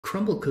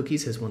Crumbl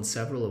Cookies has won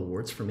several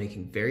awards for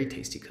making very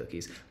tasty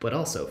cookies, but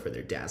also for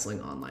their dazzling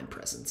online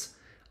presence.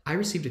 I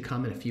received a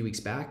comment a few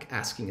weeks back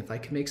asking if I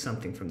could make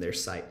something from their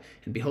site,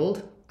 and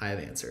behold, I have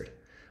answered.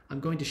 I'm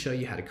going to show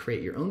you how to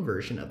create your own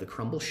version of the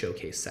Crumbl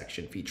Showcase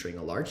section featuring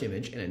a large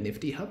image and a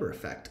nifty hover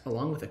effect,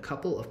 along with a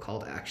couple of call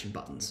to action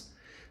buttons.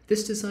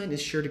 This design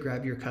is sure to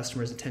grab your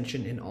customers'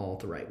 attention in all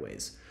the right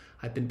ways.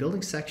 I've been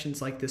building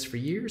sections like this for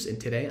years,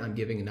 and today I'm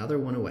giving another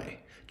one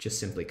away. Just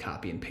simply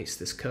copy and paste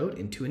this code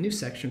into a new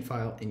section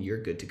file and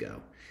you're good to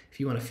go. If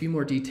you want a few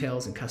more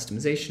details and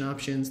customization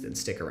options, then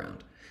stick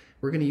around.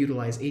 We're going to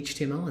utilize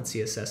HTML and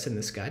CSS in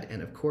this guide,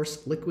 and of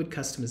course, liquid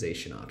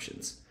customization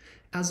options.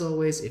 As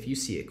always, if you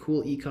see a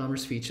cool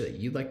e-commerce feature that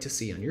you'd like to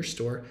see on your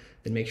store,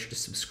 then make sure to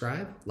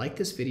subscribe, like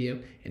this video,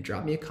 and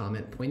drop me a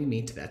comment pointing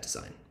me to that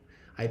design.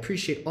 I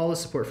appreciate all the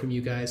support from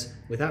you guys.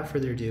 Without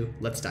further ado,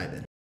 let's dive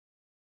in.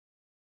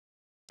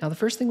 Now, the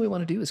first thing we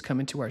want to do is come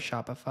into our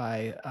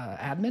Shopify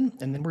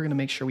admin, and then we're going to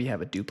make sure we have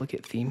a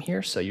duplicate theme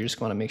here. So you just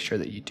want to make sure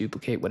that you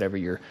duplicate whatever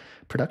your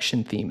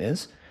production theme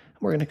is.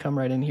 We're going to come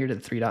right in here to the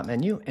three-dot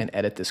menu and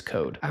edit this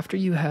code. After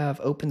you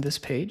have opened this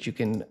page, you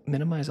can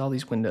minimize all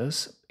these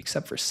windows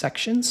except for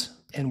sections,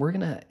 and we're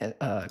going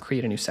to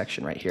create a new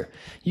section right here.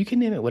 You can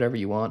name it whatever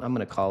you want. I'm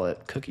going to call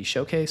it Cookie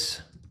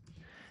Showcase,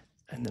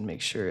 and then make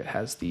sure it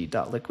has the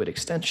 .liquid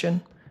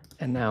extension.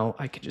 And now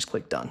I can just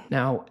click done.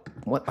 Now,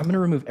 I'm going to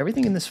remove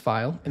everything in this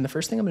file. And the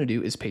first thing I'm going to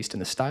do is paste in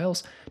the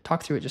styles,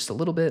 talk through it just a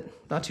little bit,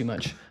 not too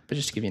much, but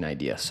just to give you an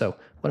idea. So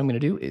what I'm going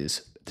to do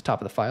is at the top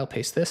of the file,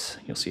 paste this.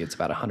 You'll see it's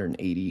about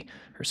 180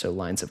 or so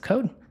lines of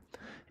code.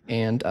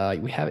 And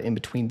we have it in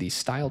between these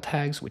style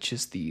tags, which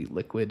is the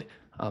liquid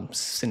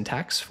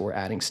syntax for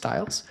adding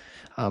styles.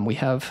 We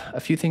have a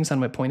few things I'm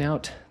going to point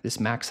out.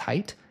 This max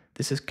height,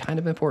 this is kind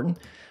of important.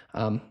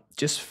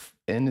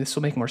 And this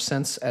will make more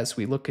sense as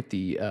we look at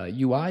the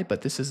UI,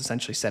 but this is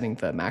essentially setting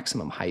the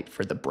maximum height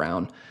for the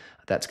brown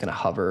that's going to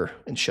hover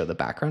and show the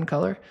background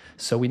color.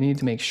 So we need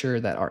to make sure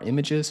that our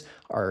images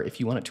are, if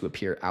you want it to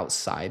appear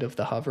outside of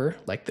the hover,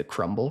 like the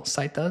Crumbl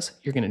site does,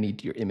 you're going to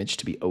need your image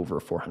to be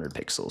over 400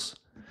 pixels.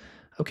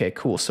 Okay,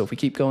 cool. So if we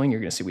keep going, you're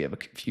going to see we have a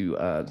few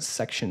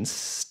section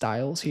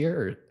styles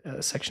here,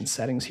 or section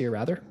settings here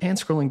rather. And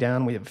scrolling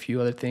down, we have a few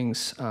other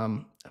things,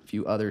 a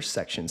few other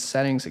section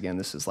settings. Again,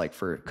 this is like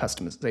for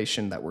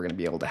customization that we're going to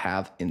be able to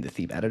have in the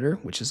theme editor,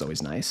 which is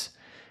always nice.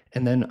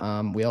 And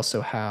then we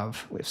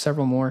have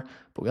several more,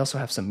 but we also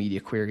have some media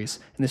queries.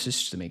 And this is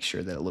just to make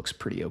sure that it looks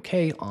pretty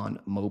okay on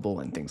mobile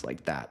and things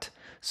like that.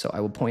 So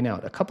I will point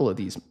out a couple of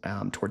these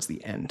towards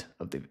the end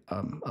of the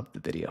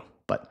video.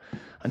 But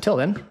until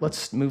then,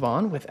 let's move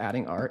on with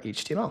adding our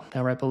HTML.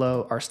 Now, right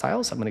below our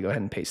styles, I'm going to go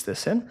ahead and paste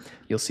this in.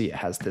 You'll see it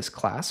has this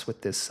class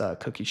with this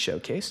cookie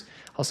showcase.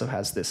 Also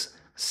has this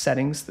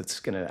settings that's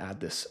going to add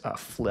this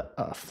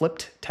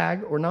flipped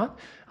tag or not.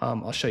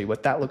 I'll show you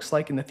what that looks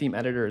like in the theme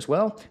editor as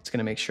well. It's going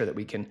to make sure that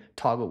we can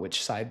toggle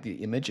which side the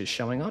image is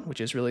showing on,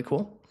 which is really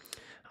cool.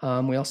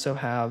 We also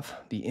have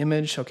the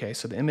image. Okay,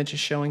 so the image is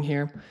showing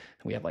here.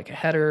 We have like a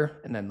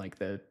header and then like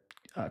the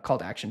call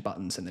to action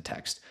buttons and the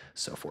text,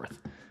 so forth.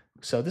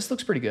 So this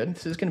looks pretty good.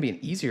 This is going to be an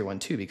easier one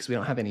too because we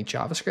don't have any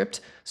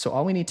JavaScript. So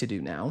all we need to do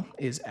now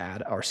is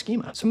add our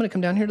schema. So I'm going to come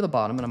down here to the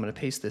bottom and I'm going to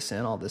paste this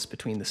in, all this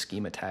between the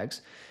schema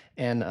tags.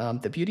 And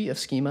the beauty of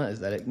schema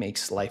is that it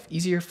makes life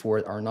easier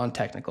for our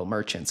non-technical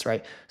merchants,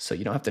 right? So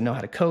you don't have to know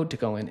how to code to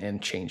go in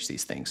and change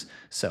these things.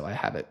 So I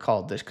have it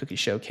called the Cookie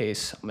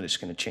Showcase. I'm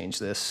just going to change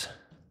this.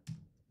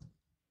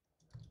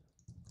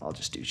 I'll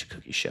just do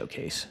Cookie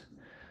Showcase.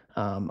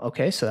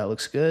 Okay, so that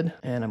looks good.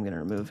 And I'm going to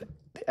remove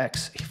the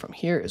X from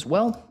here as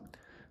well.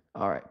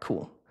 All right,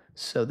 cool.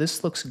 So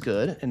this looks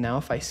good. And now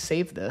if I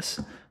save this,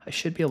 I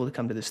should be able to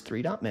come to this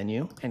three-dot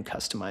menu and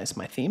customize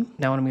my theme.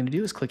 Now what I'm going to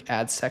do is click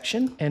Add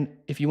Section. And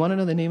if you want to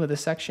know the name of the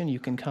section, you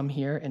can come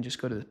here and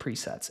just go to the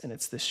presets. And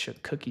it's this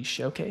Cookie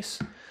Showcase.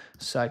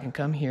 So I can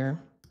come here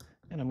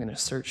and I'm going to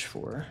search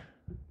for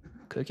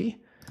cookie.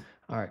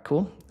 All right,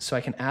 cool. So I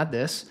can add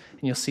this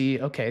and you'll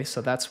see, okay, so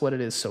that's what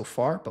it is so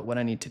far. But what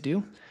I need to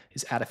do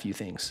is add a few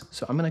things.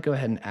 So I'm going to go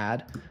ahead and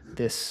add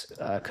this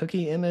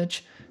cookie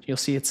image. You'll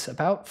see it's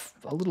about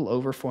a little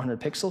over 400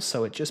 pixels,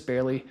 so it just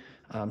barely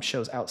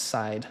shows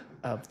outside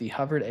of the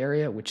hovered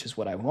area, which is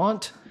what I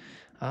want.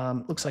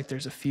 Looks like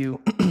there's a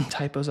few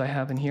typos I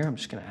have in here. I'm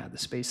just going to add the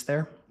space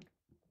there.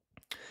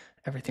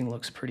 Everything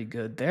looks pretty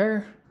good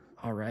there.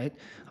 All right,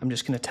 I'm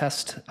just going to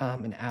test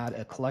and add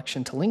a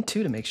collection to link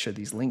to make sure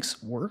these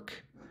links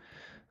work.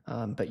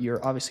 But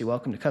you're obviously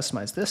welcome to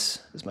customize this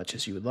as much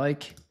as you would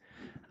like.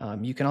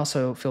 You can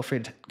also feel free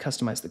to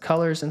customize the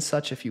colors and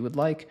such if you would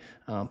like,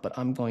 but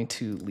I'm going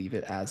to leave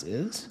it as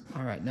is.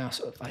 All right, now,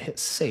 so if I hit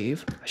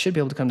save, I should be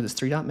able to come to this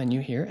three-dot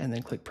menu here and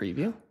then click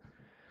preview.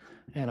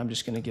 And I'm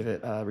just going to give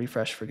it a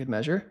refresh for good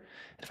measure.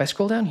 If I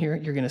scroll down here,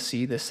 you're going to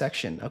see this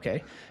section,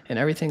 okay? And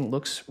everything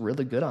looks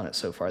really good on it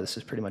so far. This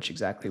is pretty much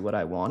exactly what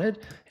I wanted.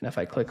 And if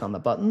I click on the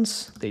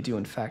buttons, they do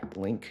in fact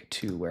link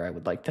to where I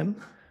would like them.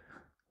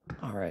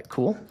 All right,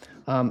 cool.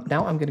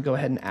 Now I'm going to go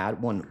ahead and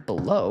add one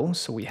below,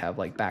 so we have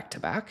like back to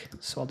back.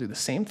 So I'll do the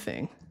same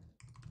thing.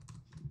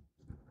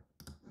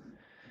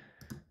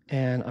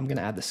 And I'm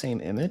gonna add the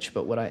same image,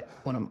 but what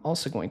I'm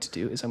also going to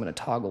do is I'm gonna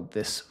toggle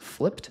this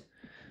flipped.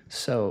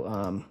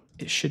 So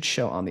it should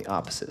show on the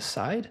opposite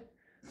side.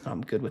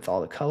 I'm good with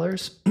all the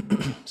colors.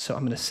 So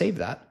I'm gonna save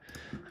that.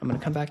 I'm gonna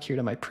come back here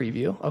to my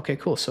preview. Okay,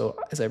 cool. So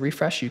as I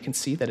refresh, you can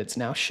see that it's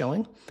now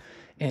showing,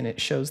 and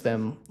it shows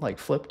them like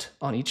flipped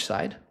on each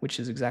side, which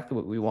is exactly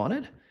what we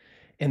wanted.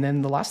 And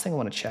then the last thing I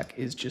want to check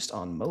is just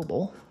on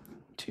mobile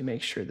to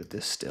make sure that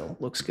this still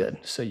looks good.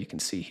 So you can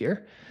see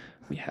here,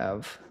 we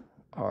have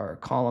our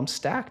columns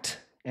stacked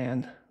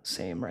and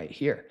same right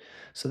here.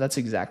 So that's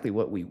exactly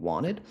what we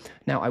wanted.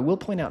 Now I will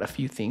point out a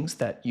few things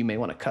that you may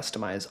want to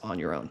customize on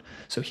your own.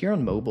 So here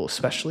on mobile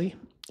especially,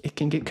 it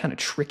can get kind of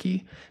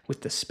tricky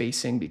with the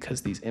spacing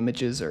because these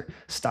images are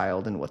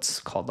styled in what's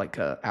called like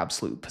a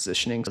absolute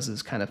positioning. This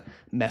is kind of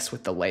mess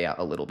with the layout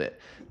a little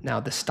bit. Now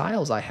the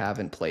styles I have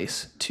in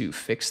place to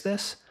fix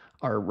this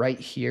are right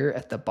here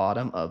at the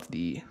bottom of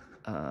the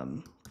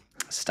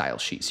style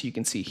sheet. So you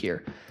can see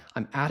here,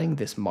 I'm adding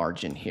this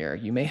margin here.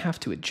 You may have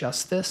to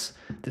adjust this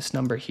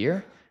number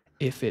here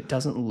if it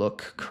doesn't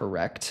look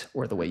correct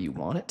or the way you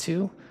want it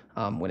to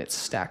when it's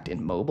stacked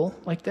in mobile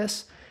like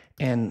this.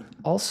 And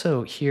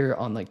also here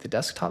on like the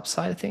desktop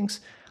side of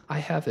things, I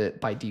have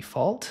it by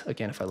default.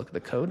 Again, if I look at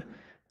the code,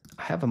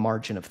 I have a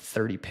margin of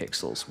 30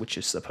 pixels, which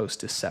is supposed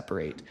to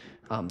separate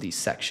these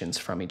sections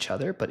from each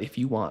other. But if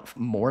you want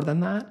more than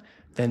that,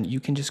 then you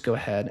can just go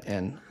ahead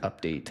and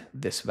update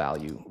this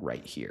value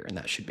right here, and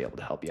that should be able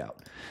to help you out.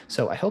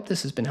 So I hope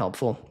this has been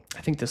helpful.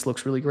 I think this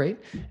looks really great,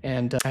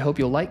 and I hope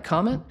you'll like,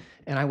 comment,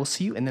 and I will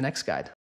see you in the next guide.